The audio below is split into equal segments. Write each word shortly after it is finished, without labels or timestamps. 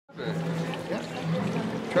Yeah.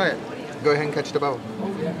 Try it. Go ahead and catch the bubble.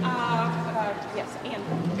 Yes, and.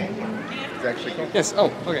 It's actually cool. Yes.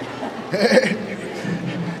 Oh, okay.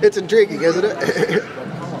 It's intriguing, isn't it?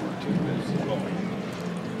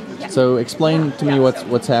 So explain to me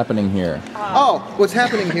what's happening here. What's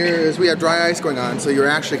happening here is we have dry ice going on, so you're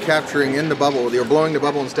actually capturing in the bubble, you're blowing the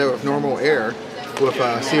bubble instead of normal air with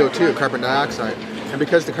CO2, carbon dioxide. And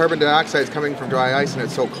because the carbon dioxide is coming from dry ice and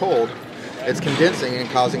it's so cold, it's condensing and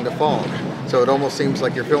causing the fog. So it almost seems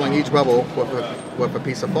like you're filling each bubble with a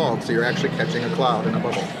piece of fog, so you're actually catching a cloud in a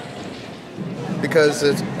bubble. Because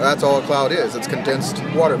that's all a cloud is, it's condensed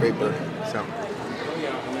water vapor. So.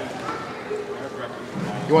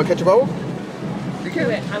 You want to catch a bubble? You can. Do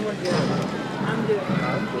it. I'm going to do it. I'm doing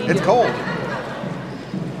it. It's cold.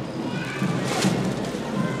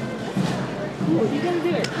 Ooh, you're going to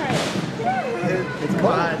do it. Try it. It's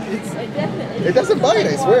cold. It doesn't bite,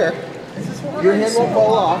 I swear. Your hand won't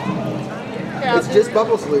fall off. It's just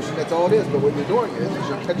bubble solution, that's all it is. But what you're doing is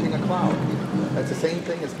you're catching a cloud. That's the same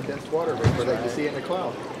thing as condensed water vapor that you see in a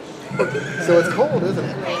cloud. So it's cold, isn't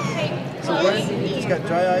it? So what? It's got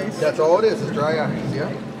dry ice? That's all it is dry ice, yeah.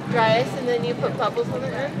 Dry ice, and then you put bubbles on the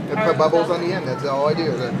end? And put bubbles on the end, that's all I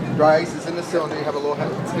do. The dry ice is in the cylinder, you have a little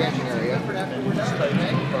expansion area.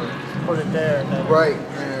 Put it there. And then Right,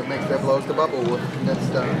 and that blows the bubble with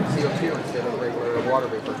condensed CO2 instead of regular water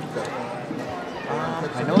vapor. So.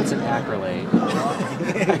 I know it's an acrylate.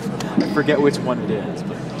 I forget which one it is,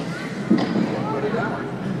 but.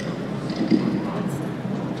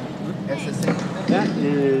 It's the same thing. That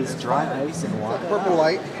is dry ice and water. Purple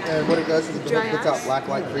light, and what it does is it puts out black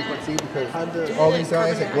light frequency because all these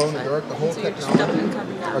guys that glow in the dark, the whole technology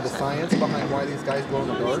or the science behind why these guys glow in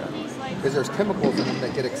the dark is there's chemicals in them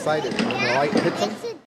that get excited and when the light hits them,